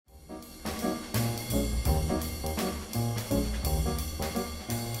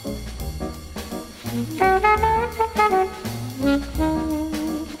Welcome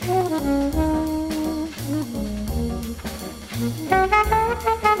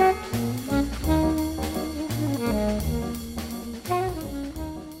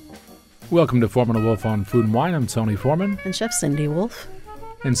to Foreman and Wolf on Food and Wine. I'm Tony Foreman. And Chef Cindy Wolf.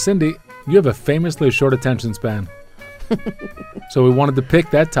 And Cindy, you have a famously short attention span. So we wanted to pick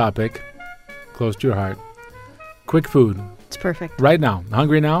that topic close to your heart. Quick food. It's perfect. Right now.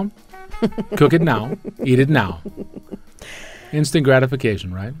 Hungry now? Cook it now. Eat it now. Instant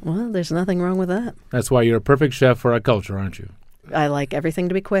gratification, right? Well, there's nothing wrong with that. That's why you're a perfect chef for our culture, aren't you? I like everything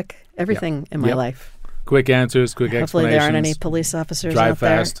to be quick. Everything in my life. Quick answers, quick Hopefully explanations. there aren't any police officers Drive out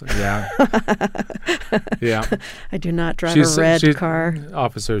there. fast. Yeah. I do not drive a red car.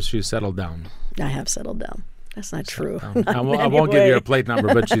 Officers, she's settled down. I have settled down. That's not true. I won't give you her plate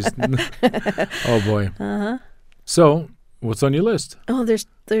number, but she's... Oh, boy. Uh-huh. So, what's on your list? Oh, there's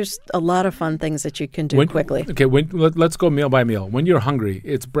a lot of fun things that you can do quickly. Okay, let's go meal by meal. When you're hungry,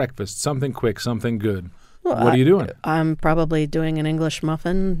 it's breakfast, something quick, something good. Well, what are you doing? I'm probably doing an English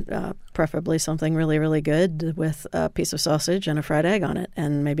muffin, preferably something really, really good with a piece of sausage and a fried egg on it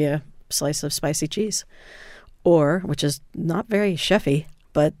and maybe a slice of spicy cheese. Or, which is not very chefy,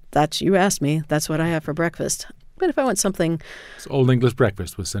 but you asked me, that's what I have for breakfast. But if I want something... It's Old English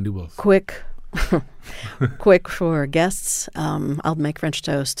breakfast with Cindy Wolf. Quick for guests, I'll make French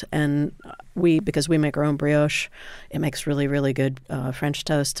toast. And because we make our own brioche, it makes really, really good French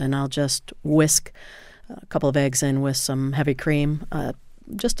toast. And I'll just whisk a couple of eggs in with some heavy cream,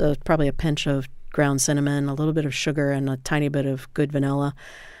 just probably a pinch of ground cinnamon, a little bit of sugar, and a tiny bit of good vanilla.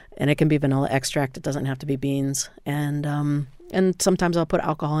 And it can be vanilla extract. It doesn't have to be beans. And sometimes I'll put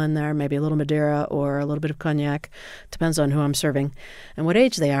alcohol in there, maybe a little Madeira or a little bit of cognac. Depends on who I'm serving and what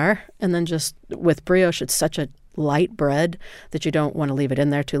age they are. And then just with brioche, it's such a light bread that you don't want to leave it in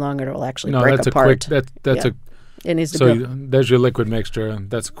there too long or it will actually break apart. It needs to so go. There's your liquid mixture.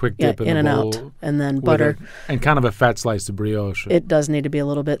 That's a quick dip in the and bowl. Out. And then butter. And kind of a fat slice of brioche. It does need to be a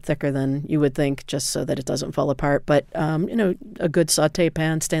little bit thicker than you would think just so that it doesn't fall apart. But, a good saute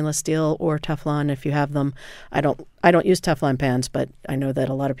pan, stainless steel or Teflon if you have them. I don't use Teflon pans, but I know that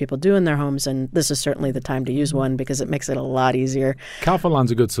a lot of people do in their homes, and this is certainly the time to use one because it makes it a lot easier. Calphalon's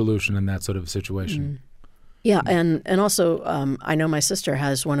a good solution in that sort of situation. Mm. Yeah, and also I know my sister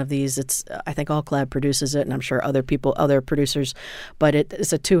has one of these. It's I think All Clad produces it, and I'm sure other producers. But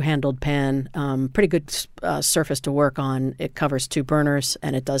it's a two-handled pan, pretty good surface to work on. It covers two burners,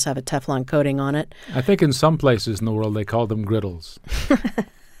 and it does have a Teflon coating on it. I think in some places in the world they call them griddles.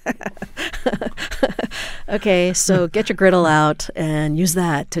 Okay, so get your griddle out and use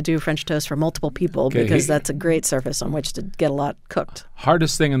that to do French toast for multiple people because that's a great surface on which to get a lot cooked.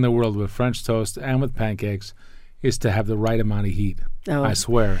 Hardest thing in the world with French toast and with pancakes is to have the right amount of heat. Oh, I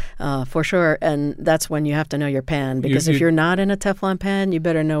swear. For sure, and that's when you have to know your pan because if you're not in a Teflon pan, you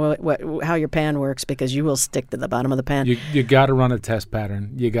better know how your pan works because you will stick to the bottom of the pan. You got to run a test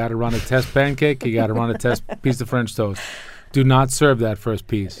pattern. You got to run a test pancake. You got to run a test piece of French toast. Do not serve that first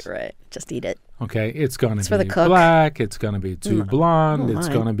piece. Right. Just eat it. Okay. It's going to be for the cook. Black. It's going to be too blonde. It's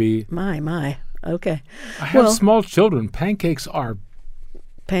going to be... My. Okay. I have small children. Pancakes are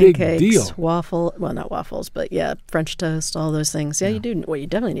big deal. Not waffles, but French toast, all those things. Yeah, you do. Well, you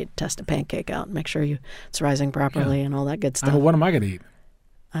definitely need to test a pancake out and make sure it's rising properly and all that good stuff. What am I going to eat?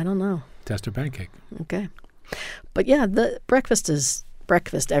 I don't know. Test a pancake. Okay. But the breakfast is...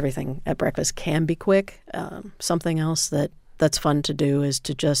 Everything at breakfast can be quick. Something else that's fun to do is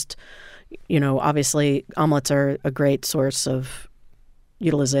to just, obviously omelets are a great source of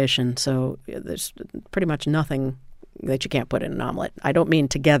utilization. So there's pretty much nothing that you can't put in an omelet. I don't mean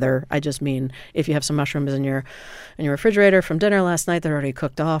together. I just mean if you have some mushrooms in your refrigerator from dinner last night, they're already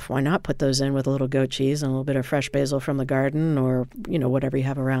cooked off. Why not put those in with a little goat cheese and a little bit of fresh basil from the garden or, whatever you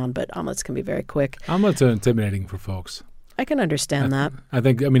have around. But omelets can be very quick. Omelets are intimidating for folks. I can understand that. I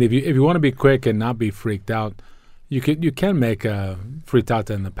think, if you want to be quick and not be freaked out, you can make a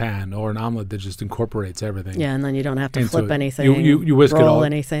frittata in the pan or an omelet that just incorporates everything. Yeah, and then you don't have to flip anything, you whisk roll it all,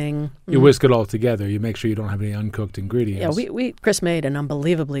 anything. You whisk it all together. You make sure you don't have any uncooked ingredients. Yeah, Chris made an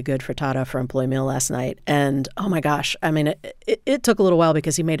unbelievably good frittata for employee meal last night. And, oh my gosh, it took a little while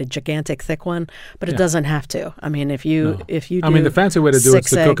because he made a gigantic thick one, but it doesn't have to. If you do the fancy way to do it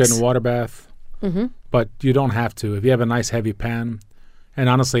is to cook it in a water bath. Mm-hmm. But you don't have to. If you have a nice heavy pan, and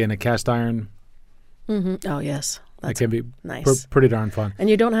honestly, in a cast iron, oh yes, that can be nice, pretty darn fun. And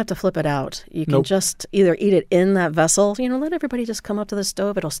you don't have to flip it out. You can just either eat it in that vessel. Let everybody just come up to the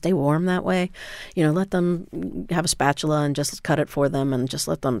stove. It'll stay warm that way. Let them have a spatula and just cut it for them, and just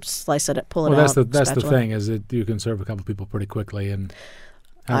let them slice it, pull it out. That's the thing is that you can serve a couple people pretty quickly and.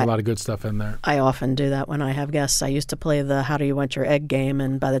 Have a lot of good stuff in there. I often do that when I have guests. I used to play the "How do you want your egg" game,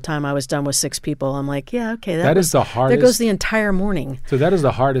 and by the time I was done with 6 people, I'm like, yeah, okay, that is the hardest. There goes the entire morning. So that is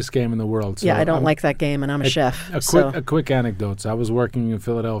the hardest game in the world. So yeah, I don't like that game, and I'm a chef. A quick anecdote. So I was working in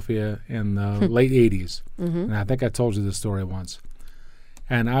Philadelphia in the late 80s, and I think I told you this story once.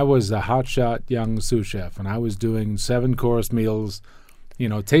 And I was a hotshot young sous chef, and I was doing 7-course meals,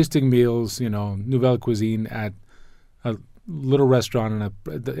 tasting meals, nouvelle cuisine at a little restaurant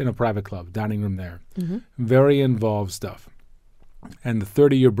in a private club, dining room there. Very involved stuff. And the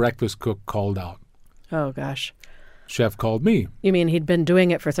 30-year breakfast cook called out. Oh, gosh. Chef called me. You mean he'd been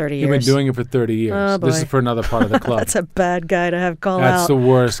doing it for 30 years? He'd been doing it for 30 years. Oh, boy. This is for another part of the club. That's a bad guy to have call out. That's the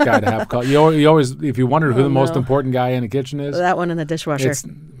worst guy to have call. You always, if you wondered who the most important guy in the kitchen is. That one in the dishwasher.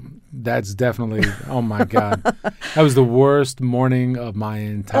 That's definitely, oh my God. That was the worst morning of my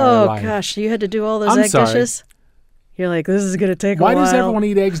entire life. Oh, gosh. You had to do all those egg dishes? You're like, this is going to take a while. Why does everyone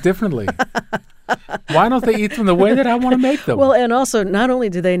eat eggs differently? Why don't they eat them the way that I want to make them? Well, and also, not only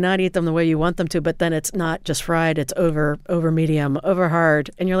do they not eat them the way you want them to, but then it's not just fried, it's over medium, over hard.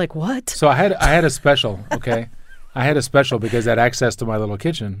 And you're like, what? So I had a special, okay? I had a special because I had access to my little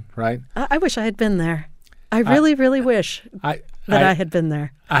kitchen, right? I wish I had been there. I really, really wish I had been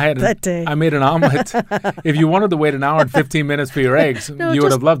there that day. I made an omelet. If you wanted to wait an hour and 15 minutes for your eggs, you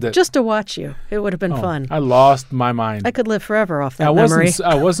would have loved it. Just to watch you. It would have been fun. I lost my mind. I could live forever off that memory.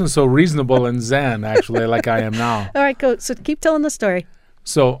 I wasn't so reasonable and zen, actually, like I am now. All right, go. So keep telling the story.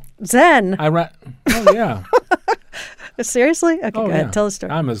 So Zen? Oh, yeah. Seriously? Okay, go ahead. Tell the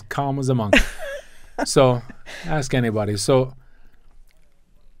story. I'm as calm as a monk. So ask anybody. So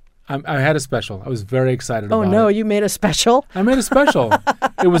I had a special. I was very excited about it. Oh, no, you made a special? I made a special.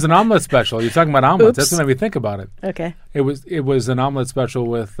 It was an omelet special. You're talking about omelets. That's what made me think about it. Okay. It was an omelet special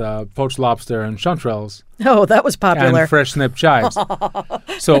with poached lobster and chanterelles. Oh, that was popular. And fresh snipped chives.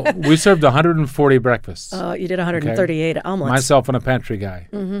 So we served 140 breakfasts. Oh, you did 138 omelets. Myself and a pantry guy.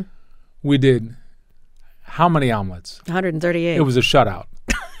 Mm-hmm. We did how many omelets? 138. It was a shutout.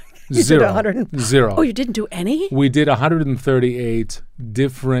 You Zero. Did Zero. Oh, you didn't do any? We did 138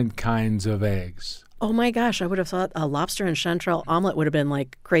 different kinds of eggs. Oh my gosh, I would have thought a lobster and chanterelle omelet would have been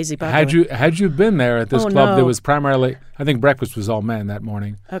like crazy popular. Had you been there at this club that was primarily, I think breakfast was all men that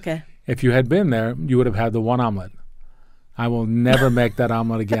morning. Okay. If you had been there, you would have had the one omelet. I will never make that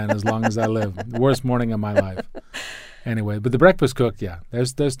omelet again as long as I live. The worst morning of my life. Anyway, but the breakfast cook,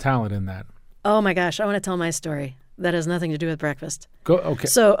 there's talent in that. Oh my gosh, I want to tell my story. That has nothing to do with breakfast. Okay.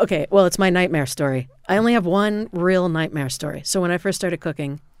 So, well, it's my nightmare story. I only have one real nightmare story. So when I first started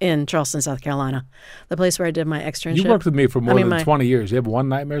cooking in Charleston, South Carolina, the place where I did my externship. You worked with me for more than 20 years. You have one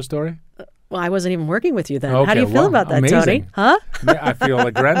nightmare story? Well, I wasn't even working with you then. Okay, how do you feel about that, amazing. Tony? Huh? I feel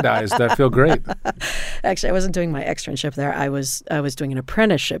aggrandized. I feel great. Actually, I wasn't doing my externship there. I was doing an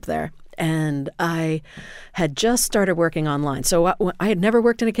apprenticeship there. And I had just started working online. So I had never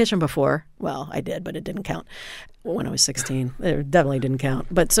worked in a kitchen before. Well, I did, but it didn't count. When I was 16, it definitely didn't count.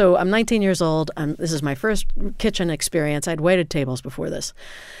 But so I'm 19 years old. This is my first kitchen experience. I'd waited tables before this.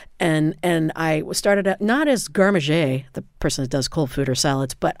 And I started out not as garde-manger, the person that does cold food or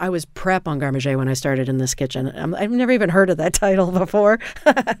salads, but I was prep on garde-manger when I started in this kitchen. I've never even heard of that title before.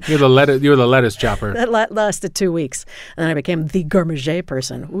 You're the lettuce chopper. That lasted 2 weeks. And then I became the garde-manger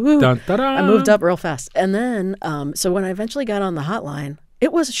person. Woo! Dun, da, da. I moved up real fast. And then, so when I eventually got on the hotline,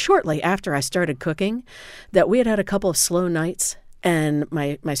 it was shortly after I started cooking that we had a couple of slow nights. And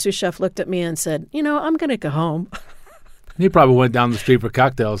my sous chef looked at me and said, I'm going to go home. He probably went down the street for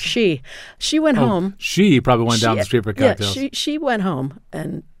cocktails. She went home. She probably went down the street for cocktails. Yeah, she went home.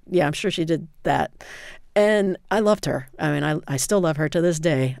 And yeah, I'm sure she did that. And I loved her. I mean, I still love her to this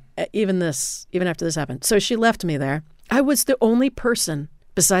day, even after this happened. So she left me there. I was the only person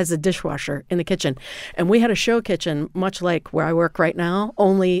besides the dishwasher in the kitchen. And we had a show kitchen, much like where I work right now,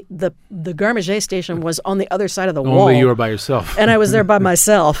 only the garde-manger station was on the other side of the wall. Only you were by yourself. And I was there by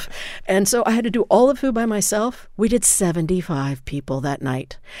myself. And so I had to do all the food by myself. We did 75 people that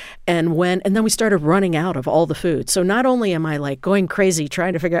night. And then we started running out of all the food. So not only am I like going crazy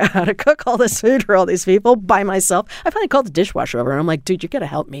trying to figure out how to cook all this food for all these people by myself, I finally called the dishwasher over and I'm like, dude, you got to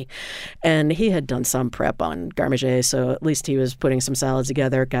help me. And he had done some prep on garde-manger, so at least he was putting some salads together.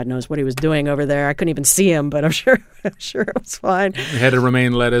 God knows what he was doing over there. I couldn't even see him, but I'm sure it was fine. It had to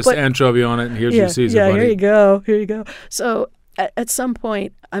remain lettuce, anchovy on it, and here's your Caesar, buddy. Here you go. So at some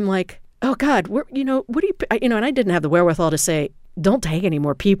point, I'm like, oh God, what do you, and I didn't have the wherewithal to say, don't take any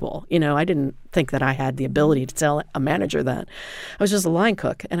more people. I didn't think that I had the ability to tell a manager that. I was just a line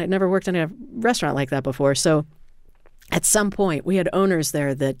cook, and I'd never worked in a restaurant like that before. So at some point, we had owners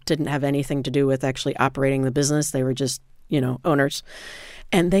there that didn't have anything to do with actually operating the business. They were just owners.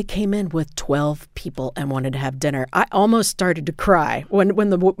 And they came in with 12 people and wanted to have dinner. I almost started to cry when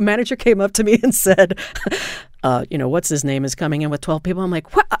the manager came up to me and said, what's his name is coming in with 12 people. I'm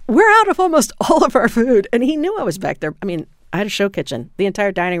like, what? We're out of almost all of our food. And he knew I was back there. I mean, I had a show kitchen. The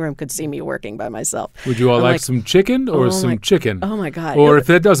entire dining room could see me working by myself. Would you all like some chicken or some chicken? Oh, my God. Or if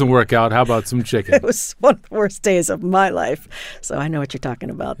that doesn't work out, how about some chicken? It was one of the worst days of my life. So I know what you're talking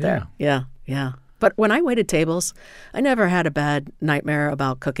about there. Yeah. But when I waited tables, I never had a bad nightmare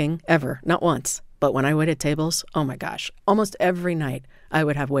about cooking, ever. Not once. But when I waited tables, oh my gosh, almost every night I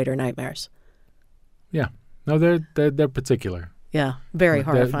would have waiter nightmares. Yeah. No, they're particular. Yeah, very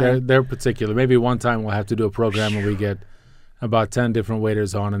horrifying. They're particular. Maybe one time we'll have to do a program where we get about 10 different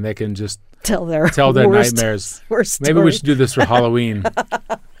waiters on and they can just tell their nightmares. Worst Maybe we should do this for Halloween.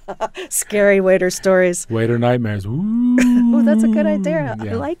 Scary waiter stories. Waiter nightmares. Ooh. Oh, that's a good idea.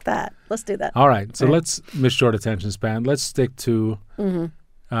 Yeah. I like that. Let's do that. All right. So let's, Miss Short Attention Span, let's stick to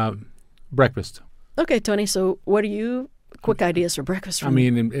breakfast. Okay, Tony. So what are you, quick ideas for breakfast from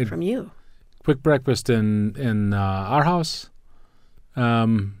you? Quick breakfast in our house,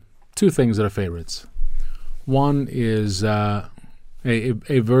 two things that are favorites. One is a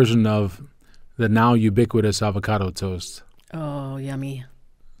version of the now ubiquitous avocado toast. Oh, yummy.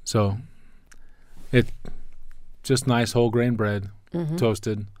 So it just nice whole grain bread,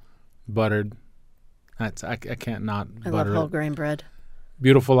 toasted, buttered. I can't not butter it. I love whole grain bread.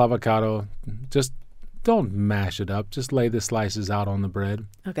 Beautiful avocado. Just don't mash it up. Just lay the slices out on the bread.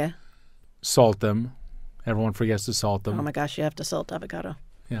 Okay. Salt them. Everyone forgets to salt them. Oh my gosh, you have to salt avocado.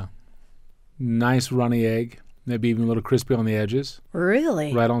 Yeah. Nice runny egg. Maybe even a little crispy on the edges.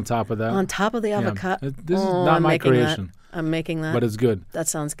 Really? Right on top of that. On top of the avocado? Yeah. This is not my creation. I'm making that. But it's good. That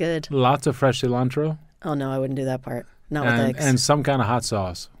sounds good. Lots of fresh cilantro. Oh, no, I wouldn't do that part. Not with eggs. And some kind of hot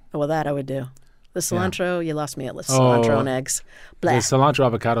sauce. Well, that I would do. The cilantro, you lost me at cilantro and eggs. Blah. The cilantro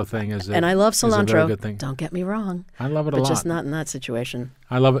avocado thing is and I love cilantro. A very good thing. Don't get me wrong. I love it a lot. But just not in that situation.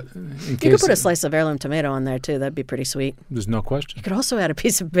 I love it. You could put a slice of heirloom tomato on there, too. That'd be pretty sweet. There's no question. You could also add a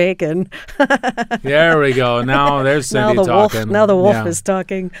piece of bacon. There we go. Now there's Cindy talking. Now the wolf is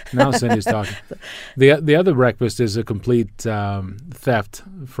talking. Now Cindy's talking. The other breakfast is a complete theft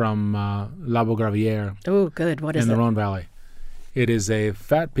from La Bogravière. Oh, good. What is it? In the Rhone Valley. It is a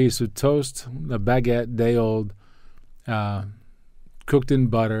fat piece of toast, a baguette, day old, cooked in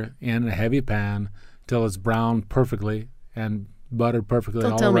butter in a heavy pan till it's browned perfectly and buttered perfectly all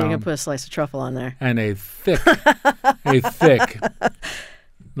around. Don't tell me you're going to put a slice of truffle on there. And a thick,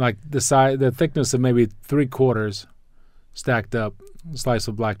 like the thickness of maybe 3/4 stacked up slice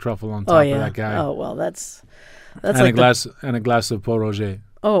of black truffle on top of that guy. Oh, well, that's and like a glass of Pol Roger.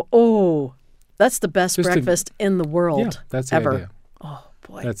 Oh. That's the best breakfast in the world. Yeah, that's the ever. idea. Oh,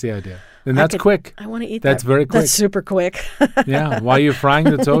 boy. That's the idea. And that's quick. I want to eat That's very quick. That's super quick. Yeah. While you're frying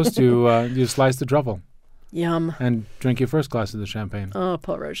the toast, you slice the truffle. Yum. And drink your first glass of the champagne. Oh,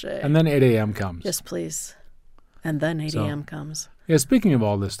 Pol Roger. And then 8 a.m. comes. Yes, please. And then 8 a.m. comes. Yeah, speaking of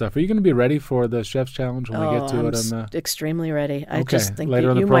all this stuff, are you going to be ready for the Chef's Challenge when we get to it? I'm extremely ready. I okay. just think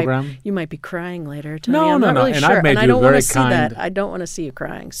later in the program? You might be crying later, Tony. No, I'm not really and sure. I've made I you don't very want to see kind. that. I don't want to see you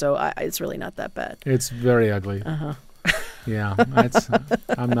crying, so it's really not that bad. It's very ugly. Uh-huh. Yeah,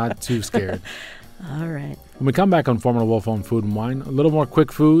 I'm not too scared. All right. When we come back on Formula Wolf on Food and Wine, a little more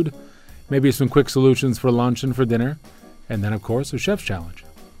quick food, maybe some quick solutions for lunch and for dinner, and then, of course, a Chef's Challenge.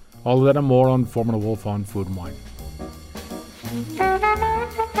 All of that and more on Formula Wolf on Food and Wine.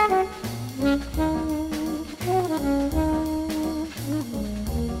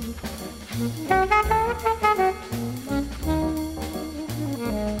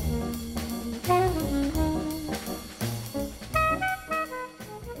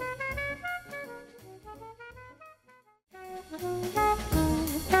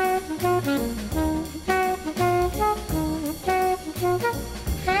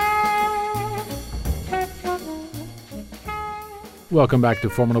 Welcome back to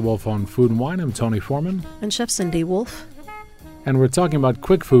Formula Wolf on Food and Wine. I'm Tony Foreman. And Chef Cindy Wolf. And we're talking about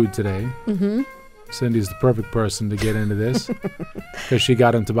quick food today. Mm-hmm. Cindy's the perfect person to get into this because she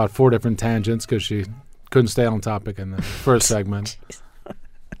got into about 4 different tangents because she couldn't stay on topic in the first segment.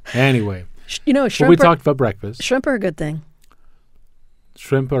 Anyway, shrimp. We talked about breakfast. Shrimp are a good thing.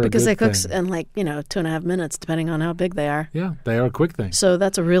 Shrimp are a good thing. Because they cook in 2.5 minutes, depending on how big they are. Yeah, they are a quick thing. So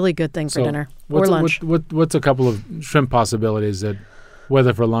that's a really good thing for dinner or lunch. What's a couple of shrimp possibilities that,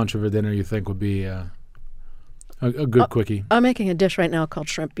 whether for lunch or for dinner, you think would be a good quickie? I'm making a dish right now called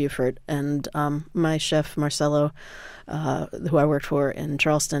shrimp Beaufort, and my chef Marcelo, who I worked for in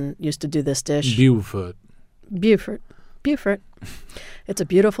Charleston, used to do this dish. Beaufort. It's a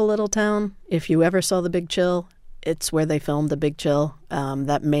beautiful little town. If you ever saw The Big Chill, It's where they filmed The Big Chill.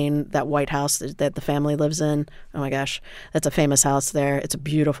 That White House that the family lives in. Oh my gosh, that's a famous house there. It's a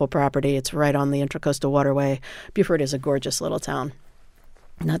beautiful property. It's right on the Intracoastal Waterway. Beaufort is a gorgeous little town.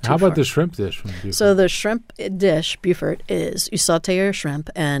 Not too How about far. the shrimp dish from Beaufort? So the shrimp dish, Beaufort, is you saute your shrimp,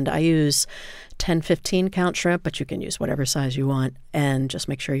 and I use 10, 15 count shrimp, but you can use whatever size you want, and just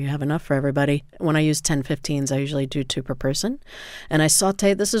make sure you have enough for everybody. When I use 10, 15s, I usually do 2 per person, and I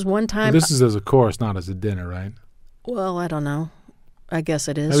saute. This is one time. This is as a course, not as a dinner, right? Well, I don't know. I guess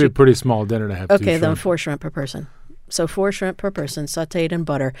it is. That'd be a pretty small dinner to have. Okay, 2 then shrimp. 4 shrimp per person. So 4 shrimp per person, sauteed in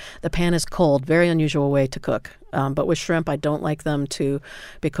butter. The pan is cold, very unusual way to cook. But with shrimp, I don't like them to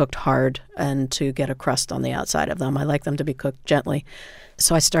be cooked hard and to get a crust on the outside of them. I like them to be cooked gently.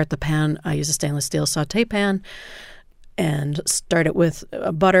 So I start the pan. I use a stainless steel saute pan and start it with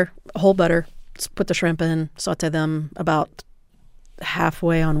butter, whole butter. Put the shrimp in, saute them about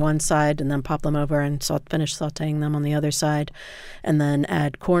halfway on one side, and then pop them over and finish sauteing them on the other side. And then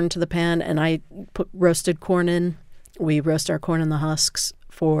add corn to the pan, and I put roasted corn in. We roast our corn in the husks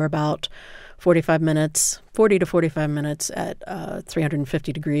for about 40 to 45 minutes at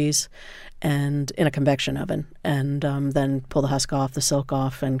 350 degrees and in a convection oven. And then pull the husk off, the silk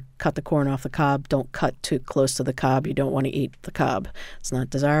off, and cut the corn off the cob. Don't cut too close to the cob. You don't want to eat the cob. It's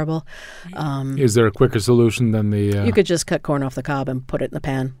not desirable. Is there a quicker solution than the... You could just cut corn off the cob and put it in the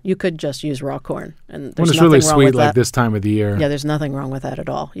pan. You could just use raw corn. And when there's it's nothing really wrong sweet with like that. this time of the year. Yeah, there's nothing wrong with that at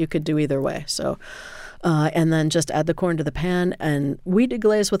all. You could do either way. So, and then just add the corn to the pan, and we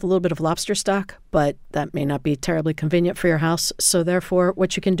deglaze with a little bit of lobster stock, but that may not be terribly convenient for your house. So therefore,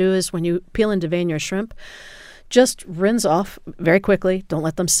 what you can do is when you peel and devein your shrimp, just rinse off very quickly. Don't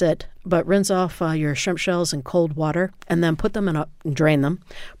let them sit, but rinse off your shrimp shells in cold water, and then drain them,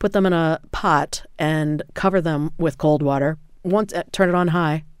 put them in a pot, and cover them with cold water. Turn it on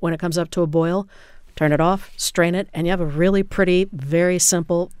high. When it comes up to a boil, turn it off, strain it, and you have a really pretty, very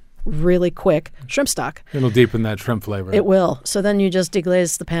simple, really quick shrimp stock. It'll deepen that shrimp flavor. It will. So then you just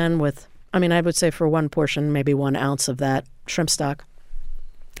deglaze the pan with, I would say for one portion, maybe 1 ounce of that shrimp stock.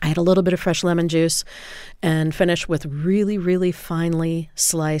 I add a little bit of fresh lemon juice and finish with really, really finely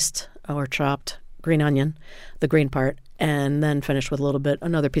sliced or chopped green onion, the green part, and then finish with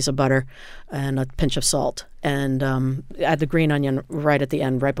another piece of butter and a pinch of salt. And add the green onion right at the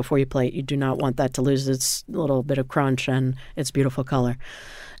end, right before you plate. You do not want that to lose its little bit of crunch and its beautiful color.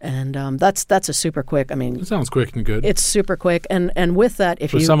 And that's a super quick. It sounds quick and good. It's super quick. And with that,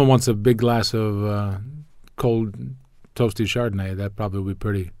 if someone wants a big glass of cold toasty Chardonnay, that probably would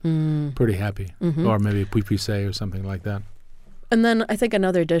be pretty happy. Mm-hmm. Or maybe a Puy-Puissé or something like that. And then I think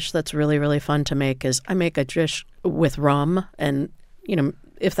another dish that's really, really fun to make is I make a dish with rum, and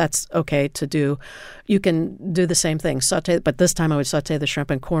if that's okay to do, you can do the same thing. Saute, but this time I would saute the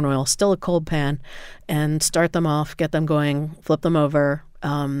shrimp in corn oil, still a cold pan, and start them off, get them going, flip them over,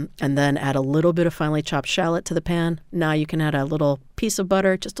 and then add a little bit of finely chopped shallot to the pan. Now you can add a little piece of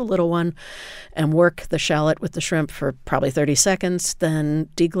butter, just a little one, and work the shallot with the shrimp for probably 30 seconds, then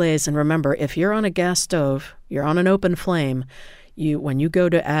deglaze. And remember, if you're on a gas stove, you're on an open flame, when you go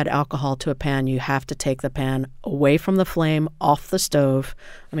to add alcohol to a pan, you have to take the pan away from the flame, off the stove.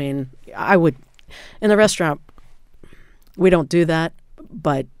 I would, in the restaurant, we don't do that,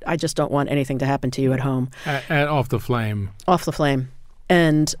 but I just don't want anything to happen to you at home. Off the flame. Off the flame.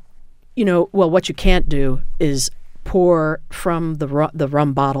 And, what you can't do is pour from the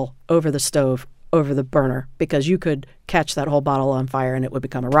rum bottle over the stove, over the burner, because you could catch that whole bottle on fire and it would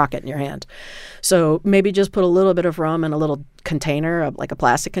become a rocket in your hand. So maybe just put a little bit of rum in a little container, like a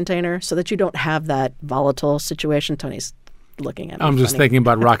plastic container, so that you don't have that volatile situation. Tony's looking at me I'm just thinking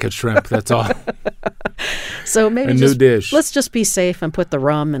about rocket shrimp, that's all. So maybe new dish. Let's just be safe and put the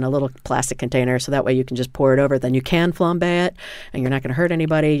rum in a little plastic container, so that way you can just pour it over. Then you can flambe it, and you're not going to hurt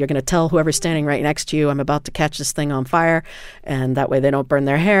anybody. You're going to tell whoever's standing right next to you, I'm about to catch this thing on fire, and that way they don't burn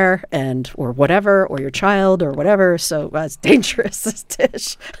their hair or whatever, or your child or whatever. So it's dangerous, this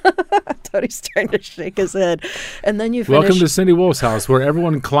dish. Tony's starting to shake his head. And then you finish. Welcome to Cindy Wolf's house, where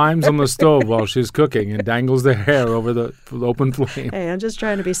everyone climbs on the stove while she's cooking and dangles their hair over the open flame. Hey, I'm just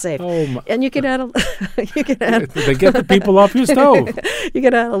trying to be safe. Oh my. And you can add They get the people off your stove. You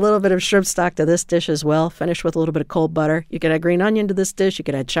can add a little bit of shrimp stock to this dish as well. Finish with a little bit of cold butter. You can add green onion to this dish. You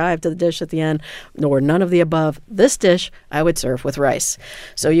can add chive to the dish at the end, or none of the above. This dish I would serve with rice.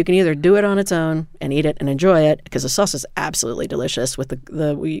 So you can either do it on its own and eat it and enjoy it, because the sauce is absolutely delicious with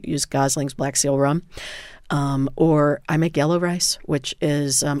we use Gosling's Black Seal rum. Or I make yellow rice, which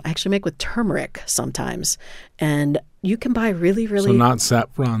is I actually make with turmeric sometimes. And you can buy really, really... So not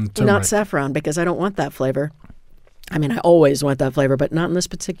saffron turmeric. Not saffron, because I don't want that flavor. I mean, I always want that flavor, but not in this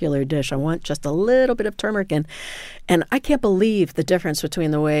particular dish. I want just a little bit of turmeric in. And I can't believe the difference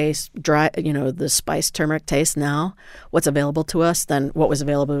between the way the spiced turmeric tastes now, what's available to us, than what was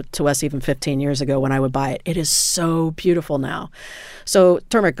available to us even 15 years ago when I would buy it. It is so beautiful now. So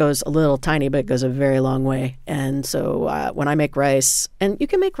turmeric goes a little tiny, but it goes a very long way. And so when I make rice, and you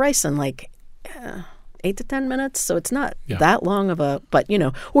can make rice in 8 to 10 minutes, so it's not that long of a, but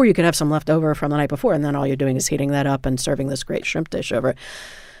or you could have some left over from the night before, and then all you're doing is heating that up and serving this great shrimp dish over it.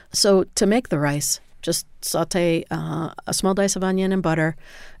 So to make the rice, just saute a small dice of onion and butter,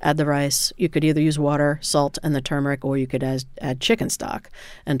 add the rice. You could either use water, salt, and the turmeric, or you could add chicken stock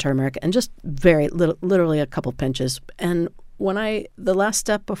and turmeric, and just very little, literally a couple pinches. And the last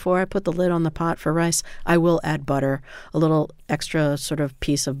step before I put the lid on the pot for rice, I will add butter, a little extra sort of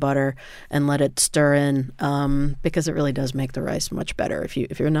piece of butter, and let it stir in because it really does make the rice much better.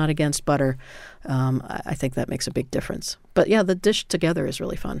 If you're not against butter, I think that makes a big difference. But yeah, the dish together is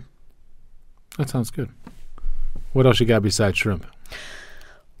really fun. That sounds good. What else you got besides shrimp?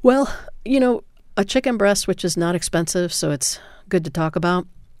 Well, a chicken breast, which is not expensive, so it's good to talk about.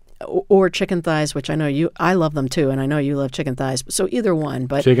 Or chicken thighs, which I love them too, and I know you love chicken thighs. So either one.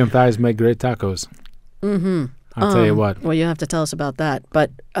 But chicken thighs make great tacos. Mm-hmm. I'll tell you what. Well, you have to tell us about that.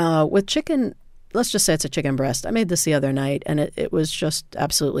 But with chicken, let's just say it's a chicken breast. I made this the other night, and it was just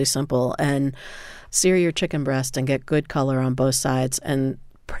absolutely simple. And sear your chicken breast and get good color on both sides. And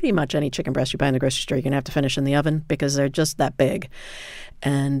pretty much any chicken breast you buy in the grocery store, you're going to have to finish in the oven because they're just that big.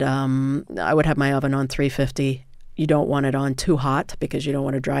 And I would have my oven on 350. You don't want it on too hot because you don't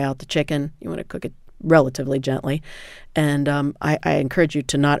want to dry out the chicken. You want to cook it relatively gently. And I encourage you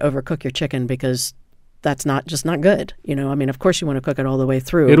to not overcook your chicken because that's not good. Of course you want to cook it all the way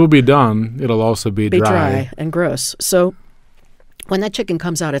through. It'll be done. It'll also be dry and gross. So when that chicken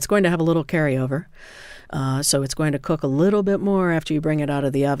comes out, it's going to have a little carryover. So it's going to cook a little bit more after you bring it out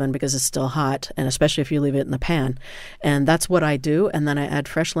of the oven because it's still hot, and especially if you leave it in the pan. And that's what I do. And then I add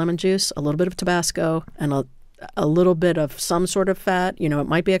fresh lemon juice, a little bit of Tabasco, and a little bit of some sort of fat. It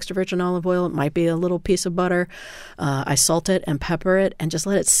might be extra virgin olive oil. It might be a little piece of butter. I salt it and pepper it and just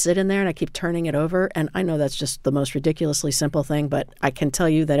let it sit in there, and I keep turning it over. And I know that's just the most ridiculously simple thing, but I can tell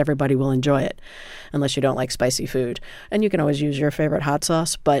you that everybody will enjoy it unless you don't like spicy food. And you can always use your favorite hot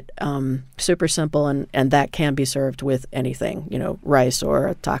sauce, but super simple, and that can be served with anything, rice or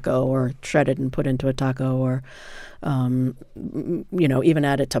a taco or shredded and put into a taco or, even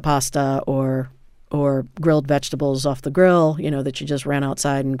add it to pasta or grilled vegetables off the grill, that you just ran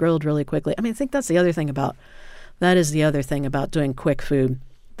outside and grilled really quickly. I think that's the other thing about doing quick food.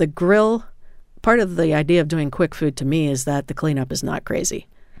 The grill, part of the idea of doing quick food to me is that the cleanup is not crazy.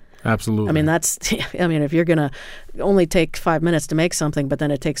 Absolutely. If you're going to only take 5 minutes to make something, but then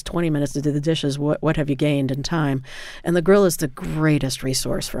it takes 20 minutes to do the dishes, what have you gained in time? And the grill is the greatest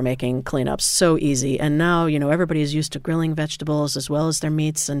resource for making cleanups. So easy. And now, everybody is used to grilling vegetables as well as their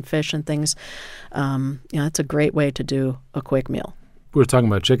meats and fish and things. It's a great way to do a quick meal. We were talking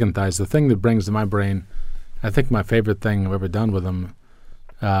about chicken thighs. The thing that brings to my brain, I think my favorite thing I've ever done with them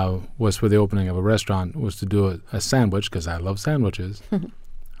was for the opening of a restaurant, was to do a sandwich, because I love sandwiches.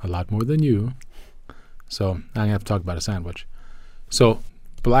 A lot more than you. So I'm going to have to talk about a sandwich. So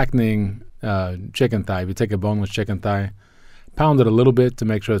blackening chicken thigh, if you take a boneless chicken thigh, pound it a little bit to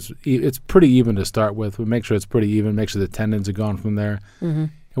make sure it's pretty even to start with. But make sure it's pretty even. Make sure the tendons are gone from there. Mm-hmm.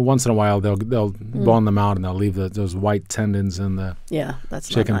 And once in a while, they'll bone them out and they'll leave those white tendons in the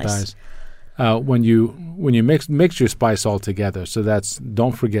chicken thighs. When you mix your spice all together, so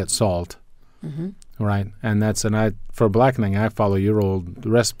don't forget salt. Mm-hmm. Right, and for blackening, I follow your old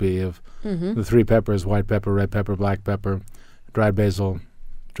recipe of the 3 peppers: white pepper, red pepper, black pepper, dried basil,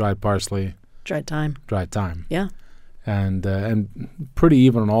 dried parsley, dried thyme. Yeah, and pretty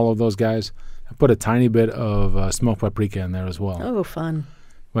even on all of those guys. I put a tiny bit of smoked paprika in there as well. Oh, fun!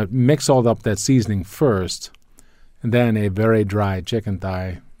 But mix all up that seasoning first, and then a very dry chicken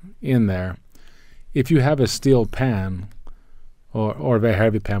thigh in there. If you have a steel pan, or a very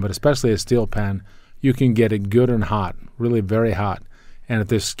heavy pan, but especially a steel pan, you can get it good and hot, really very hot. And if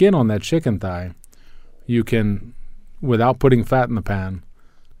there's skin on that chicken thigh, you can, without putting fat in the pan,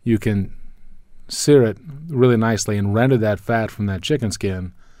 you can sear it really nicely and render that fat from that chicken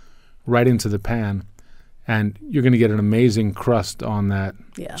skin right into the pan. And you're going to get an amazing crust on that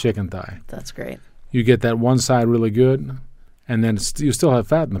chicken thigh. That's great. You get that one side really good, and then you still have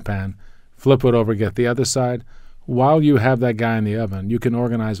fat in the pan. Flip it over, get the other side. While you have that guy in the oven, you can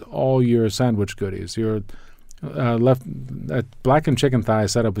organize all your sandwich goodies. Your blackened chicken thigh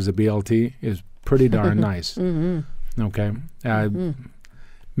setup as a BLT is pretty darn nice. Mm-hmm. Okay.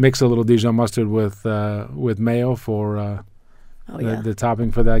 Mix a little Dijon mustard with mayo for the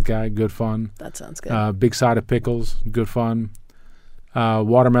topping for that guy. Good fun. That sounds good. Big side of pickles. Good fun.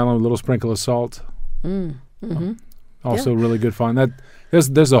 Watermelon, a little sprinkle of salt. Also really good fun. That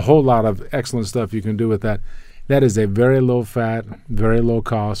there's a whole lot of excellent stuff you can do with that. That is a very low fat, very low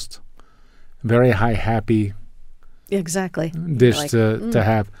cost, very high happy exactly dish to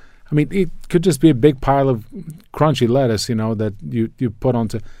have. I mean, it could just be a big pile of crunchy lettuce, that you put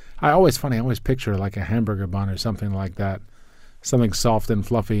onto. I always picture like a hamburger bun or something like that, something soft and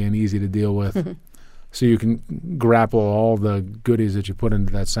fluffy and easy to deal with, so you can grapple all the goodies that you put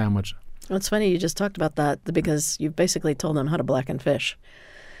into that sandwich. Well, it's funny you just talked about that because you've basically told them how to blacken fish.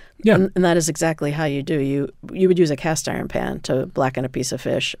 Yeah, and that is exactly how you do. You would use a cast iron pan to blacken a piece of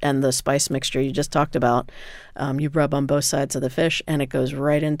fish, and the spice mixture you just talked about, you rub on both sides of the fish, and it goes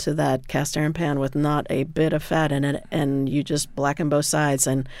right into that cast iron pan with not a bit of fat in it, and you just blacken both sides,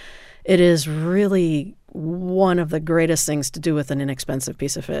 and it is really one of the greatest things to do with an inexpensive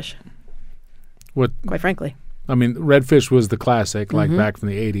piece of fish. Quite frankly. I mean, redfish was the classic, like back from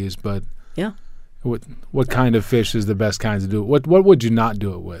the 80s, but yeah. What kind of fish is the best kind to do it? What would you not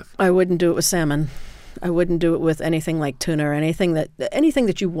do it with? I wouldn't do it with salmon. I wouldn't do it with anything like tuna or anything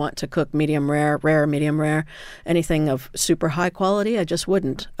that you want to cook medium rare, medium rare, anything of super high quality. I just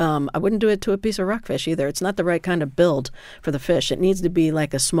wouldn't. I wouldn't do it to a piece of rockfish either. It's not the right kind of build for the fish. It needs to be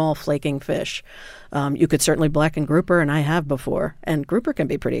like a small flaking fish. You could certainly blacken grouper, and I have before. And grouper can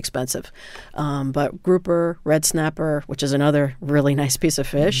be pretty expensive. But grouper, red snapper, which is another really nice piece of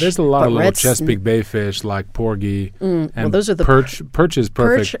fish. There's a lot of little Chesapeake Bay fish like porgy. And those are the perch. Perch is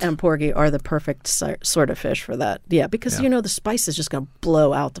perfect. Perch and porgy are the perfect sort of fish for that. Yeah, because the spice is just going to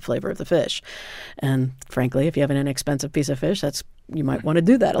blow out the flavor of the fish. And frankly, if you have an inexpensive piece of fish, you might want to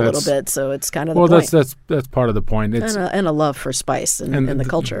do that a little bit. So it's kind of the point. Well, that's part of the point. It's and a love for spice and the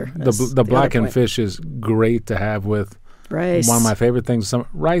culture. The blackened fish is great to have with rice. One of my favorite things.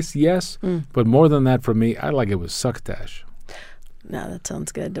 Rice, yes, but more than that for me, I like it with succotash. No, that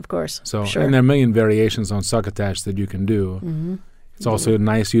sounds good, of course. So, sure. And there are a million variations on succotash that you can do. It's also a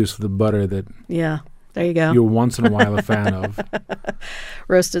nice use of the butter that there you go. You're once in a while a fan of.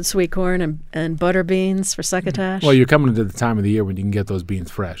 Roasted sweet corn and butter beans for succotash. Well, you're coming into the time of the year when you can get those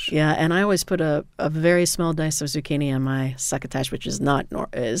beans fresh. Yeah, and I always put a very small dice of zucchini on my succotash, which is not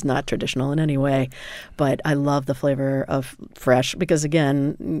traditional in any way, but I love the flavor of fresh because,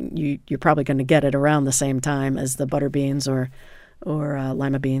 again, you're probably going to get it around the same time as the butter beans or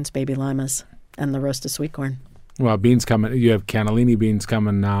lima beans, baby limas, and the roasted sweet corn. Well, beans coming. You have cannellini beans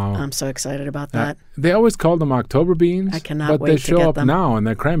coming now. I'm so excited about that. They always call them October beans. I cannot wait to get them. But they show up now, and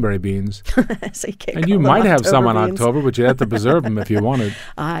they're cranberry beans. So you can't and you might have some on beans. October, but you have to preserve them if you wanted.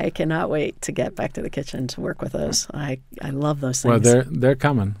 I cannot wait to get back to the kitchen to work with those. I love those things. Well, they're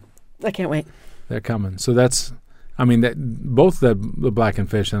coming. I can't wait. They're coming. So that's, both the blackened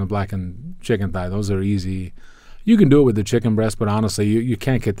fish and the blackened chicken thigh. Those are easy. You can do it with the chicken breast, but honestly, you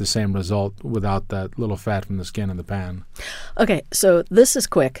can't get the same result without that little fat from the skin in the pan. Okay, so this is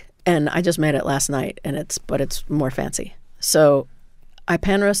quick, and I just made it last night, but it's more fancy. So I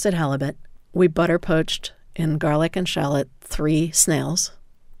pan roasted halibut. We butter poached in garlic and shallot 3 snails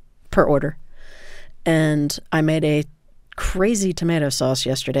per order, and I made a crazy tomato sauce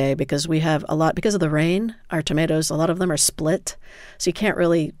yesterday because we have because of the rain. Our tomatoes, a lot of them are split, so you can't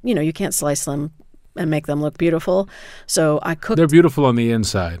really, you can't slice them and make them look beautiful. So I cooked. They're beautiful on the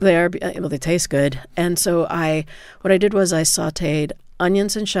inside. They are. Well, they taste good. And so what I did was I sautéed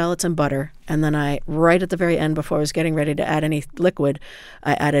onions and shallots and butter, and then right at the very end, before I was getting ready to add any liquid,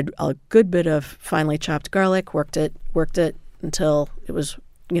 I added a good bit of finely chopped garlic. Worked it until it was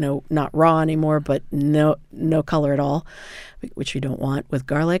not raw anymore, but no color at all, which you don't want with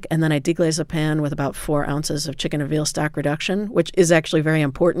garlic. And then I deglaze a pan with about 4 ounces of chicken and veal stock reduction, which is actually very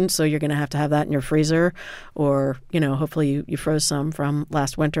important. So you're going to have that in your freezer, or hopefully you froze some from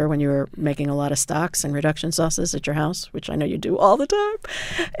last winter when you were making a lot of stocks and reduction sauces at your house, which I know you do all the time.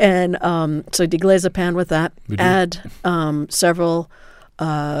 And so deglaze a pan with that. Add several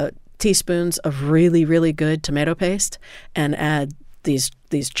teaspoons of really, really good tomato paste, and add these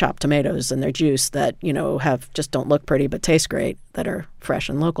chopped tomatoes and their juice that just don't look pretty but taste great, that are fresh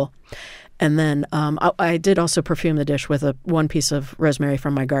and local. And then I did also perfume the dish with 1 piece of rosemary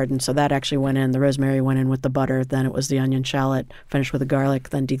from my garden, so that actually went in. The rosemary went in with the butter, then it was the onion shallot, finished with the garlic,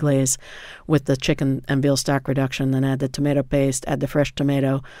 then deglaze with the chicken and veal stock reduction, then add the tomato paste, add the fresh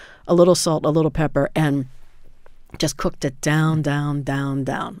tomato, a little salt, a little pepper, and just cooked it down.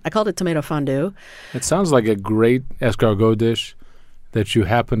 I called it tomato fondue. It sounds like a great escargot dish. that you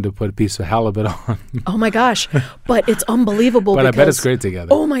happen to put a piece of halibut on. Oh my gosh. But it's unbelievable. But because, I bet it's great together.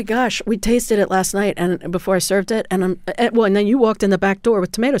 Oh my gosh. We tasted it last night and before I served it. And and then you walked in the back door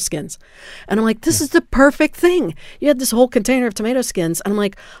with tomato skins. And I'm like, this is the perfect thing. You had this whole container of tomato skins. And I'm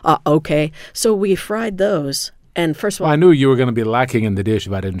like, okay. So we fried those. And first of all, I knew you were going to be lacking in the dish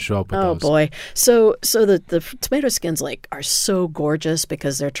if I didn't show up with those. Oh boy! So the tomato skins are so gorgeous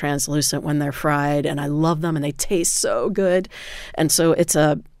because they're translucent when they're fried, and I love them, and they taste so good. And so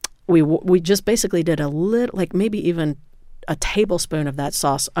we just basically did a little, like maybe even a tablespoon of that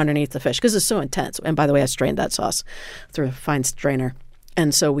sauce underneath the fish because it's so intense. And by the way, I strained that sauce through a fine strainer.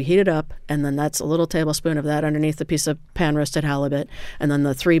 And so we heat it up, and then that's a little tablespoon of that underneath the piece of pan-roasted halibut. And then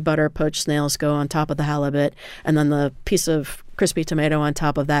the 3 butter poached snails go on top of the halibut, and then the piece of crispy tomato on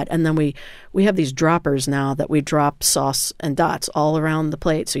top of that. And then we have these droppers now that we drop sauce and dots all around the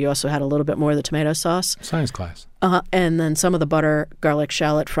plate. So you also had a little bit more of the tomato sauce. Science class. And then some of the butter, garlic,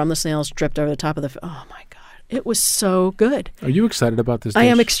 shallot from the snails dripped over the top of the... Oh, my God. It was so good. Are you excited about this dish? I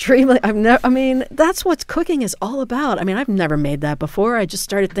am extremely. That's what cooking is all about. I mean, I've never made that before. I just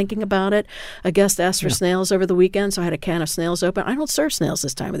started thinking about it. A guest asked for snails over the weekend, so I had a can of snails open. I don't serve snails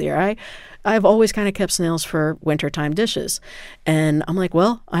this time of the year. I've always kind of kept snails for wintertime dishes. And I'm like,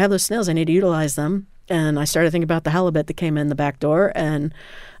 well, I have those snails. I need to utilize them. And I started thinking about the halibut that came in the back door, and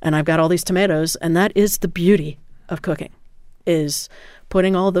I've got all these tomatoes. And that is the beauty of cooking, is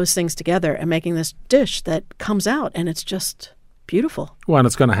putting all those things together and making this dish that comes out, and it's just beautiful. Well, and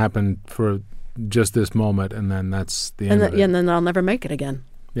it's going to happen for just this moment, and then that's the end of it. And then I'll never make it again.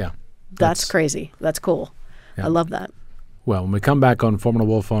 Yeah. That's crazy. That's cool. Yeah. I love that. Well, when we come back on Foreman &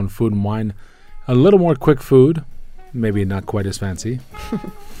 Wolf on Food and Wine, a little more quick food, maybe not quite as fancy,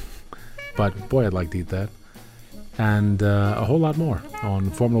 but boy, I'd like to eat that. And a whole lot more on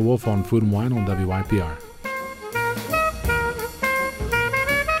Foreman & Wolf on Food and Wine on WYPR.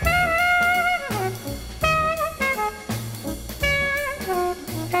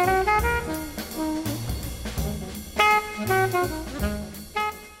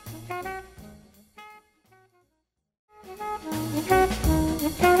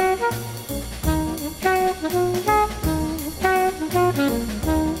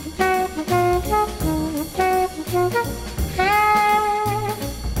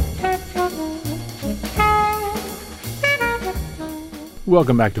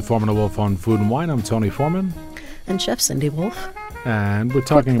 Welcome back to Foreman & Wolf on Food and Wine. I'm Tony Foreman. And Chef Cindy Wolf. And we're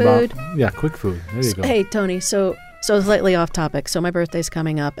talking about... quick food. There you go. Hey, Tony, so slightly off topic. So my birthday's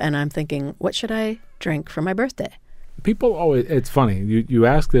coming up, and I'm thinking, what should I drink for my birthday? People always... It's funny. You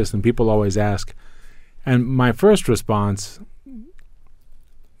ask this, and people always ask. And my first response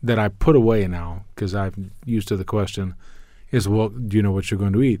that I put away now, because I'm used to the question, is, well, do you know what you're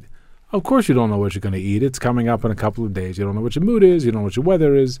going to eat? Of course you don't know what you're going to eat. It's coming up in a couple of days. You don't know what your mood is. You don't know what your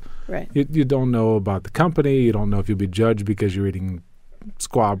weather is. Right. You don't know about the company. You don't know if you'll be judged because you're eating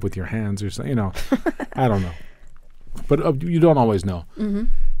squab with your hands or something. I don't know. But you don't always know. Mm-hmm.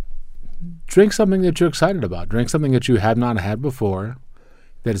 Drink something that you're excited about. Drink something that you have not had before,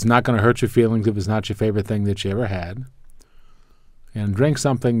 that is not going to hurt your feelings if it's not your favorite thing that you ever had. And drink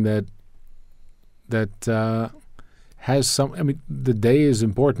something that has some... I mean, the day is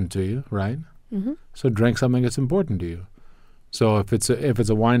important to you, right? Mm-hmm. So drink something that's important to you. So if it's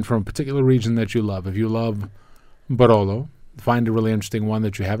a wine from a particular region that you love, if you love Barolo, find a really interesting one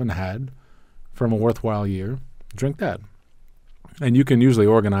that you haven't had from a worthwhile year, drink that. And you can usually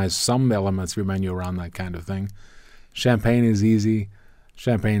organize some elements of your menu around that kind of thing. Champagne is easy.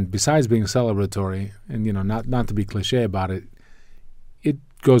 Champagne, besides being celebratory, and not to be cliche about it, it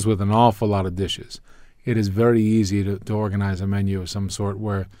goes with an awful lot of dishes. It is very easy to organize a menu of some sort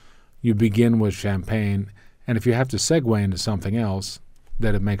where you begin with champagne, and if you have to segue into something else,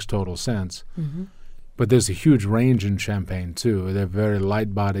 that it makes total sense. Mm-hmm. But there's a huge range in champagne, too. They're very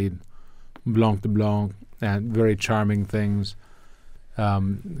light-bodied, Blanc de Blanc, and very charming things,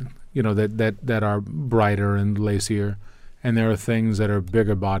 that are brighter and lacier. And there are things that are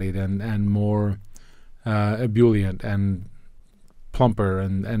bigger-bodied and more ebullient and plumper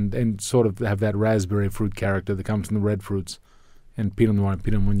and sort of have that raspberry fruit character that comes from the red fruits and Pinot Noir and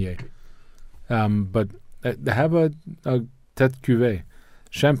Pinot Meunier. But have a tête cuvée.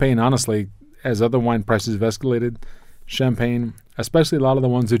 Champagne, honestly, as other wine prices have escalated, champagne, especially a lot of the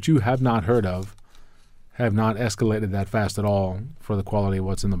ones that you have not heard of, have not escalated that fast at all for the quality of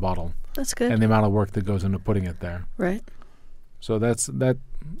what's in the bottle. That's good. And the amount of work that goes into putting it there. Right. So that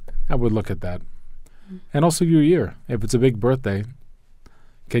I would look at that. Mm-hmm. And also your year. If it's a big birthday,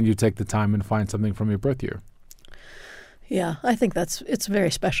 can you take the time and find something from your birth year? Yeah, I think it's very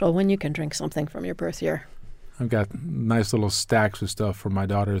special when you can drink something from your birth year. I've got nice little stacks of stuff for my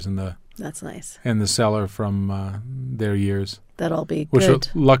daughters That's nice. in the cellar from their years, That'll be which good.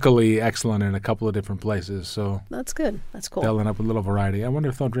 are luckily excellent in a couple of different places. So That's good. That's cool. they'll end up with a little variety. I wonder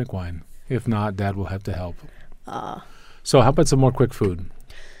if they'll drink wine. If not, Dad will have to help. Uh, So how about some more quick food?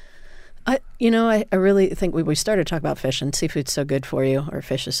 I really think we started to talk about fish, and seafood's so good for you, or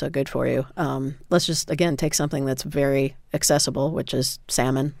fish is so good for you. Let's just, again, take something that's very accessible, which is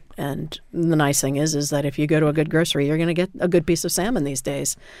salmon. And the nice thing is that if you go to a good grocery, you're going to get a good piece of salmon these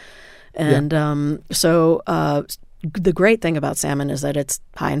days. And the great thing about salmon is that it's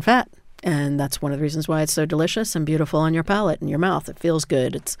high in fat. And that's one of the reasons why it's so delicious and beautiful on your palate and your mouth. It feels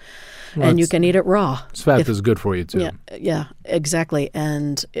good. And you can eat it raw. Fat is good for you, too. Yeah, exactly.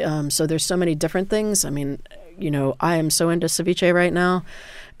 And so there's so many different things. I mean, I am so into ceviche right now.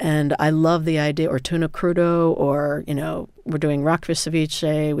 And I love the idea, or tuna crudo, or, we're doing rockfish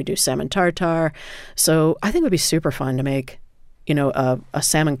ceviche. We do salmon tartare. So I think it would be super fun to make a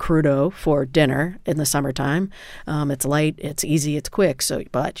salmon crudo for dinner in the summertime. It's light, it's easy, it's quick.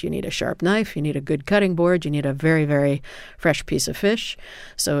 But you need a sharp knife, you need a good cutting board, you need a very, very fresh piece of fish.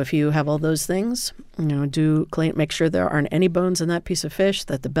 So if you have all those things, do clean, make sure there aren't any bones in that piece of fish,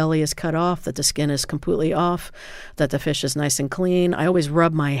 that the belly is cut off, that the skin is completely off, that the fish is nice and clean. I always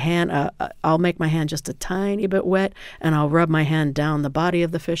rub my hand. I'll make my hand just a tiny bit wet, and I'll rub my hand down the body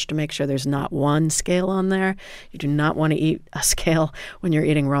of the fish to make sure there's not one scale on there. You do not want to eat a scale when you're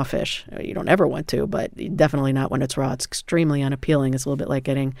eating raw fish. You don't ever want to, but definitely not when it's raw. It's extremely unappealing. It's a little bit like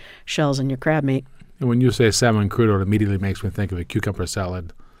getting shells in your crab meat. And when you say salmon crudo, it immediately makes me think of a cucumber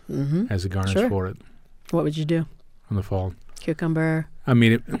salad as a garnish for it. What would you do? In the fall. Cucumber. I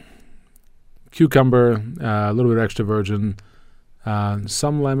mean, cucumber, a little bit extra virgin,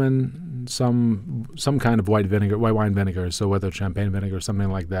 some lemon, some kind of white wine vinegar, so whether champagne vinegar or something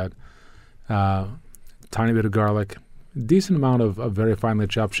like that, tiny bit of garlic, decent amount of very finely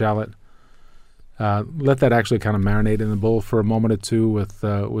chopped shallot. Let that actually kind of marinate in the bowl for a moment or two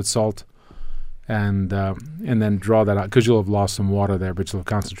with salt, and then draw that out, because you'll have lost some water there, but you'll have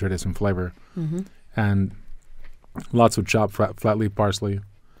concentrated some flavor. And lots of chopped flat leaf parsley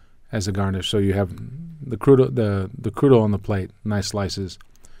as a garnish. So you have the crudo on the plate, nice slices.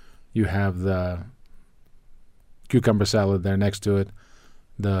 You have the cucumber salad there next to it,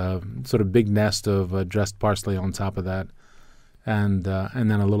 the sort of big nest of dressed parsley on top of that, and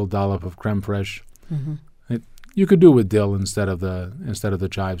then a little dollop of creme fraiche. You could do it with dill instead of the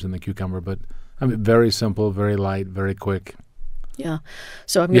chives and the cucumber, but I mean, very simple, very light, very quick. Yeah.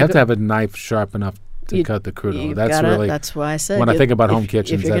 So you have to have a knife sharp enough to cut the crudo. That's why I said when I think about home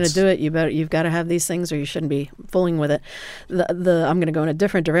kitchens. If you're going to do it, you've got to have these things, or you shouldn't be fooling with it. I'm going to go in a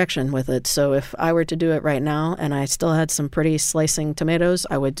different direction with it. So if I were to do it right now, and I still had some pretty slicing tomatoes,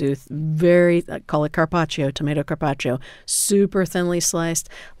 I would do call it carpaccio, tomato carpaccio, super thinly sliced.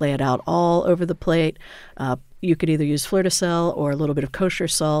 Lay it out all over the plate. You could either use fleur de sel or a little bit of kosher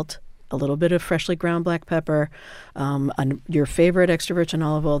salt, a little bit of freshly ground black pepper, your favorite extra virgin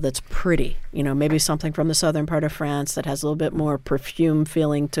olive oil that's pretty. Maybe something from the southern part of France that has a little bit more perfume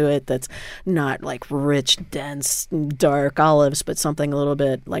feeling to it, that's not like rich, dense, dark olives, but something a little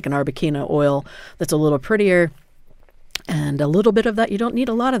bit like an Arbequina oil that's a little prettier. And a little bit of that. You don't need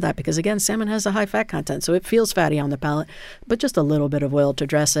a lot of that because, again, salmon has a high fat content, so it feels fatty on the palate, but just a little bit of oil to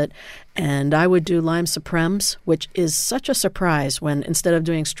dress it. And I would do lime supremes, which is such a surprise when, instead of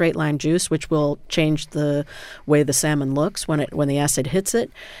doing straight lime juice, which will change the way the salmon looks when the acid hits it,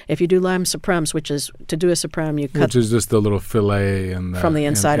 if you do lime supremes, which is, to do a supreme, you cut... Which is just the little fillet from the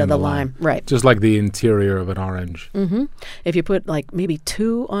inside of the lime. Right. Just like the interior of an orange. If you put like maybe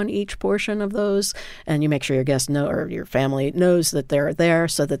 2 on each portion of those, and you make sure your guests know, or your family knows that they're there,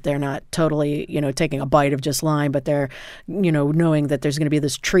 so that they're not totally, taking a bite of just lime, but they're, knowing that there's going to be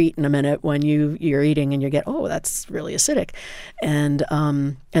this treat in a minute when you're eating and you get, oh, that's really acidic. And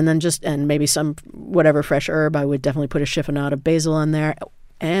then maybe some whatever fresh herb. I would definitely put a chiffonade of basil in there.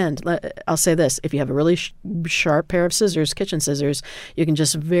 And I'll say this, if you have a really sharp pair of scissors, kitchen scissors, you can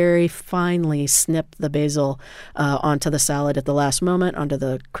just very finely snip the basil onto the salad at the last moment, onto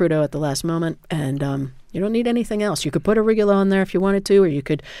the crudo at the last moment, and you don't need anything else. You could put arugula on there if you wanted to, or you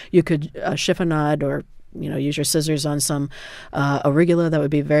could chiffonade, or use your scissors on some arugula. That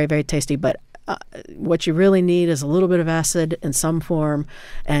would be very, very tasty. But what you really need is a little bit of acid in some form,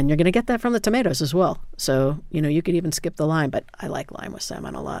 and you're going to get that from the tomatoes as well. So, you could even skip the lime, but I like lime with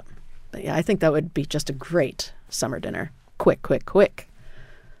salmon a lot. But yeah, I think that would be just a great summer dinner. Quick.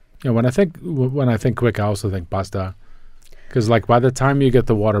 Yeah, when I think quick, I also think pasta. Because by the time you get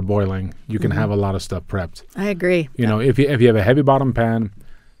the water boiling, you can have a lot of stuff prepped. I agree. If you have a heavy bottom pan,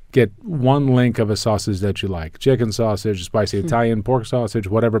 get one link of a sausage that you like. Chicken sausage, spicy Italian, pork sausage,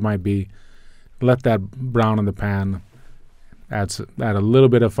 whatever it might be. Let that brown in the pan. Add a little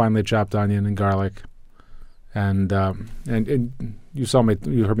bit of finely chopped onion and garlic. And you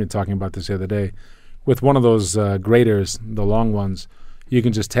heard me talking about this the other day. With one of those graters, the long ones, you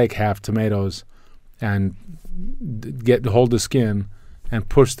can just take half tomatoes and hold the skin and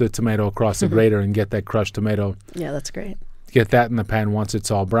push the tomato across the grater and get that crushed tomato. Yeah, that's great. Get that in the pan once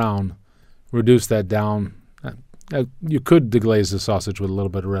it's all brown. Reduce that down. You could deglaze the sausage with a little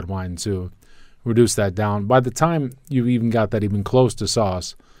bit of red wine too. Reduce that down. By the time you've even got that even close to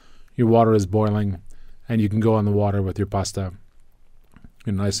sauce, your water is boiling, and you can go in the water with your pasta.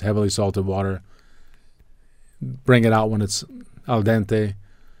 Your nice heavily salted water. Bring it out when it's al dente,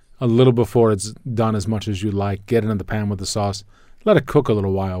 a little before it's done as much as you like. Get it in the pan with the sauce. Let it cook a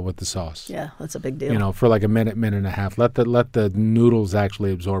little while with the sauce. Yeah, that's a big deal. For like a minute and a half. Let the noodles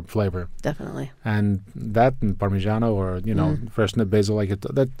actually absorb flavor. Definitely. And that and Parmigiano or fresh nip basil,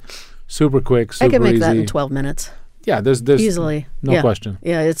 that super quick, super easy. I can make that in 12 minutes. Yeah, there's easily. No question.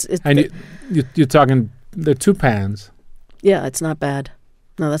 Yeah, it's and you're talking the 2 pans. Yeah, it's not bad.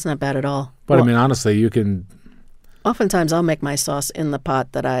 No, that's not bad at all. But I mean, honestly, you can. Oftentimes, I'll make my sauce in the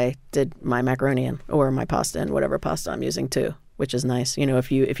pot that I did my macaroni in, or my pasta in, whatever pasta I'm using too, which is nice.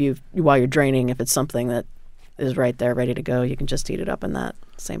 If you while you're draining, if it's something that is right there, ready to go, you can just heat it up in that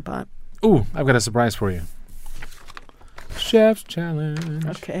same pot. Ooh, I've got a surprise for you. Chef's challenge.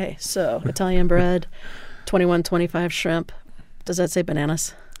 Okay, so Italian bread, 2125 shrimp. Does that say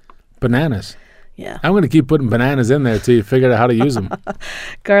bananas? Bananas. Yeah. I'm going to keep putting bananas in there till you figure out how to use them.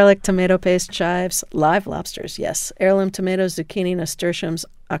 Garlic, tomato paste, chives, live lobsters, yes. Heirloom tomatoes, zucchini, nasturtiums,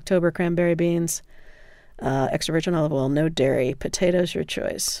 October cranberry beans, extra virgin olive oil, no dairy. Potatoes, your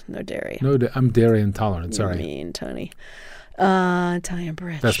choice. No dairy. I'm dairy intolerant, sorry. You mean, Tony. Italian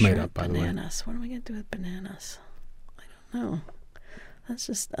bread. That's shrimp, made up, by the way. Bananas. What am I going to do with bananas? I don't know. That's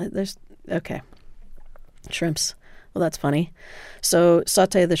just, okay. Shrimps. Well, that's funny. So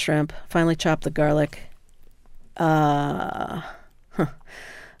saute the shrimp, finely chop the garlic. I'm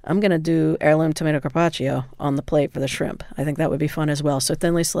going to do heirloom tomato carpaccio on the plate for the shrimp. I think that would be fun as well. So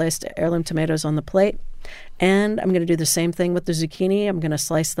thinly sliced heirloom tomatoes on the plate. And I'm going to do the same thing with the zucchini. I'm going to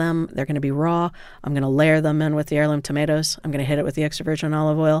slice them. They're going to be raw. I'm going to layer them in with the heirloom tomatoes. I'm going to hit it with the extra virgin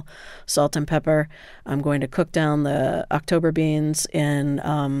olive oil, salt and pepper. I'm going to cook down the October beans in...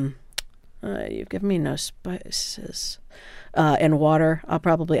 you've given me no spices. In water. I'll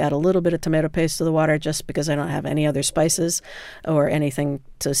probably add a little bit of tomato paste to the water just because I don't have any other spices or anything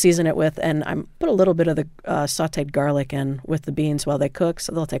to season it with. And I put a little bit of the sauteed garlic in with the beans while they cook,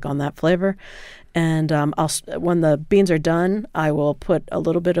 so they'll take on that flavor. And when the beans are done, I will put a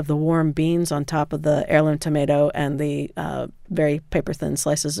little bit of the warm beans on top of the heirloom tomato and the very paper-thin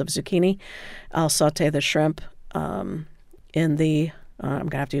slices of zucchini. I'll saute the shrimp in the... I'm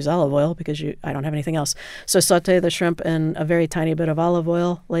going to have to use olive oil because I don't have anything else. So saute the shrimp in a very tiny bit of olive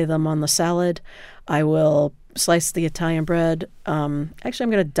oil, lay them on the salad. I will slice the Italian bread. Actually,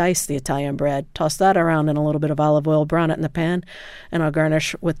 I'm going to dice the Italian bread, toss that around in a little bit of olive oil, brown it in the pan, and I'll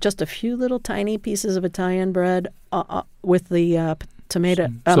garnish with just a few little tiny pieces of Italian bread with the tomato.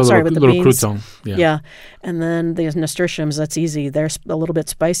 With the beans. Crouton. Yeah. And then the nasturtiums, that's easy. They're a little bit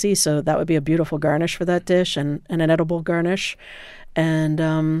spicy, so that would be a beautiful garnish for that dish and an edible garnish. And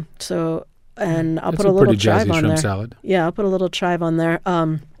I'll put a little chive on there. Salad. Yeah, I'll put a little chive on there.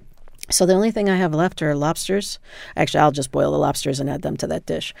 So the only thing I have left are lobsters. Actually, I'll just boil the lobsters and add them to that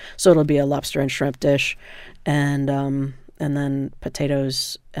dish. So it'll be a lobster and shrimp dish, and then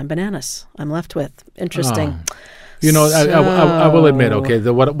potatoes and bananas. I'm left with. Interesting. Oh. I will admit, okay,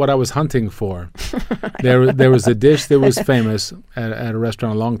 what I was hunting for, there was a dish that was famous at a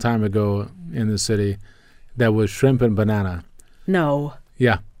restaurant a long time ago in the city that was shrimp and banana. No.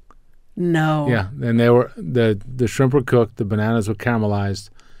 Yeah. No. Yeah, and they were the shrimp were cooked, the bananas were caramelized,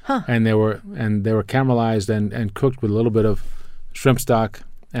 and they were caramelized and cooked with a little bit of shrimp stock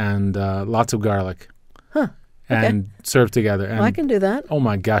and lots of garlic. Huh. Okay. And served together. And I can do that. Oh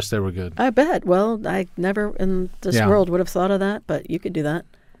my gosh, they were good. I bet. Well, I never in this world would have thought of that, but you could do that.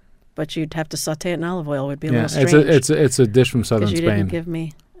 But you'd have to saute it in olive oil. It would be a little strange. It's a dish from southern Spain. You didn't give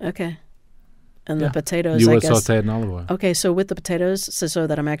me. Okay. And the potatoes, you I would guess. saute it in olive oil. Okay, so with the potatoes, so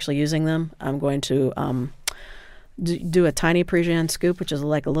that I'm actually using them, I'm going to do a tiny Parisian scoop, which is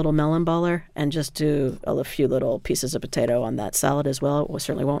like a little melon baller, and just do a few little pieces of potato on that salad as well. It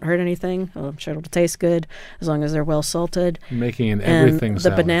certainly won't hurt anything. I'm sure it'll taste good as long as they're well salted. Making an everything and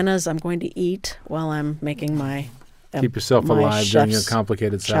salad. The bananas I'm going to eat while I'm making my keep yourself alive during your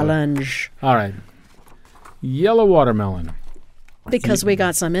complicated salad. Challenge. All right. Yellow watermelon. Because we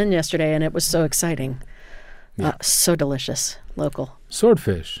got some in yesterday, and it was so exciting. So delicious. Local.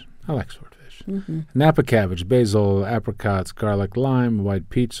 Swordfish. I like swordfish. Napa cabbage, basil, apricots, garlic, lime, white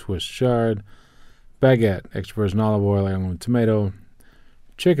peach, Swiss chard, baguette, extra virgin olive oil, almond tomato,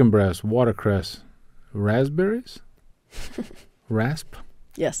 chicken breast, watercress, raspberries? Rasp?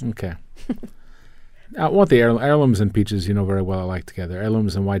 Yes. Okay. I want the heirlooms and peaches, you know very well I like together.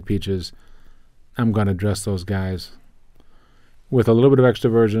 Heirlooms and white peaches. I'm going to dress those guys with a little bit of extra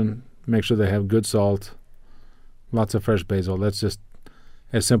virgin. Make sure they have good salt. Lots of fresh basil. That's just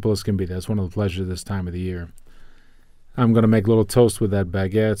as simple as can be. That's one of the pleasures this time of the year. I'm going to make little toast with that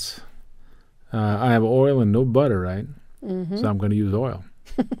baguettes. I have oil and no butter, right? So I'm going to use oil.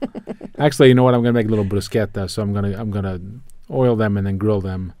 Actually, you know what? I'm going to make a little bruschetta. So I'm going to oil them and then grill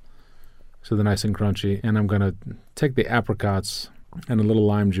them so they're nice and crunchy. And I'm going to take the apricots and a little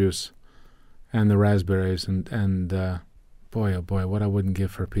lime juice and the raspberries and boy, oh boy, what I wouldn't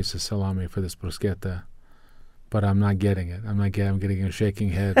give for a piece of salami for this bruschetta. But I'm not getting it. I'm getting a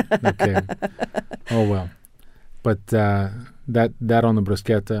shaking head. Okay. Oh, well. But that on the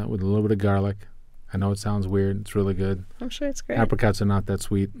bruschetta with a little bit of garlic. I know it sounds weird. It's really good. I'm sure it's great. Apricots are not that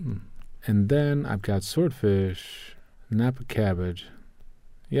sweet. And then I've got swordfish, Napa cabbage,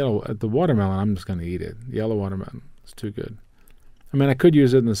 the watermelon. I'm just going to eat it. Yellow watermelon. It's too good. I mean, I could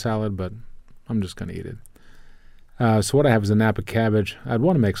use it in the salad, but I'm just going to eat it. So what I have is a Napa cabbage. I'd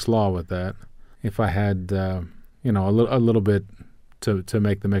want to make slaw with that. If I had, a little bit to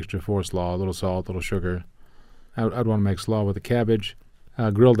make the mixture for slaw, a little salt, a little sugar. I'd want to make slaw with the cabbage.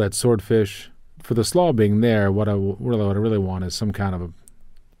 Grill that swordfish. For the slaw being there, what I really want is some kind of a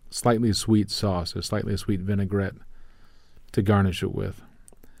slightly sweet sauce, a slightly sweet vinaigrette to garnish it with.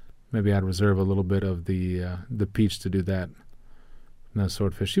 Maybe I'd reserve a little bit of the peach to do that. No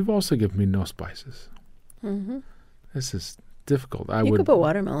swordfish. You've also given me no spices. This is difficult. You could put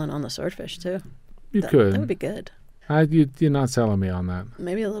watermelon on the swordfish too. You could. That would be good. You're not selling me on that.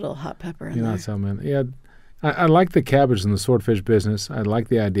 Maybe a little hot pepper in there. You're not selling me. Yeah, I like the cabbage in the swordfish business. I like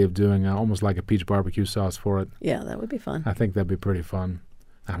the idea of doing almost like a peach barbecue sauce for it. Yeah, that would be fun. I think that'd be pretty fun.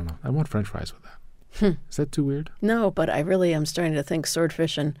 I don't know. I want French fries with that. Is that too weird? No, but I really am starting to think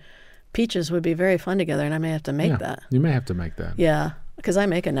swordfish and peaches would be very fun together, and I may have to make that. You may have to make that. Yeah, because I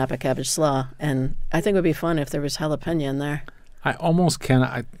make a Napa cabbage slaw, and I think it would be fun if there was jalapeno in there. I almost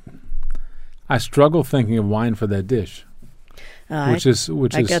cannot. I struggle thinking of wine for that dish. Which is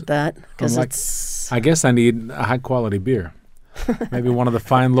I get that because I guess I need a high quality beer, maybe one of the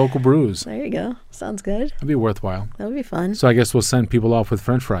fine local brews. There you go. Sounds good. It'd be worthwhile. That would be fun. So I guess we'll send people off with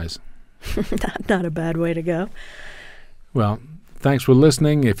French fries. Not a bad way to go. Well, thanks for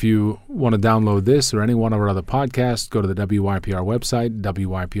listening. If you want to download this or any one of our other podcasts, go to the WYPR website,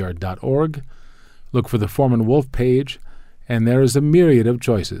 wypr.org. Look for the Foreman Wolf page, and there is a myriad of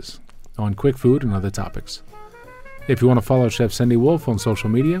choices on quick food and other topics. If you want to follow Chef Cindy Wolf on social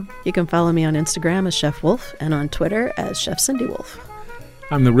media, you can follow me on Instagram as Chef Wolf and on Twitter as Chef Cindy Wolf.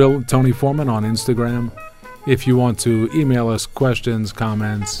 I'm the real Tony Foreman on Instagram. If you want to email us questions,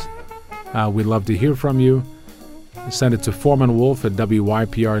 comments, we'd love to hear from you. Send it to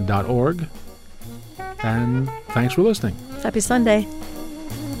foremanwolf@wypr.org. And thanks for listening. Happy Sunday.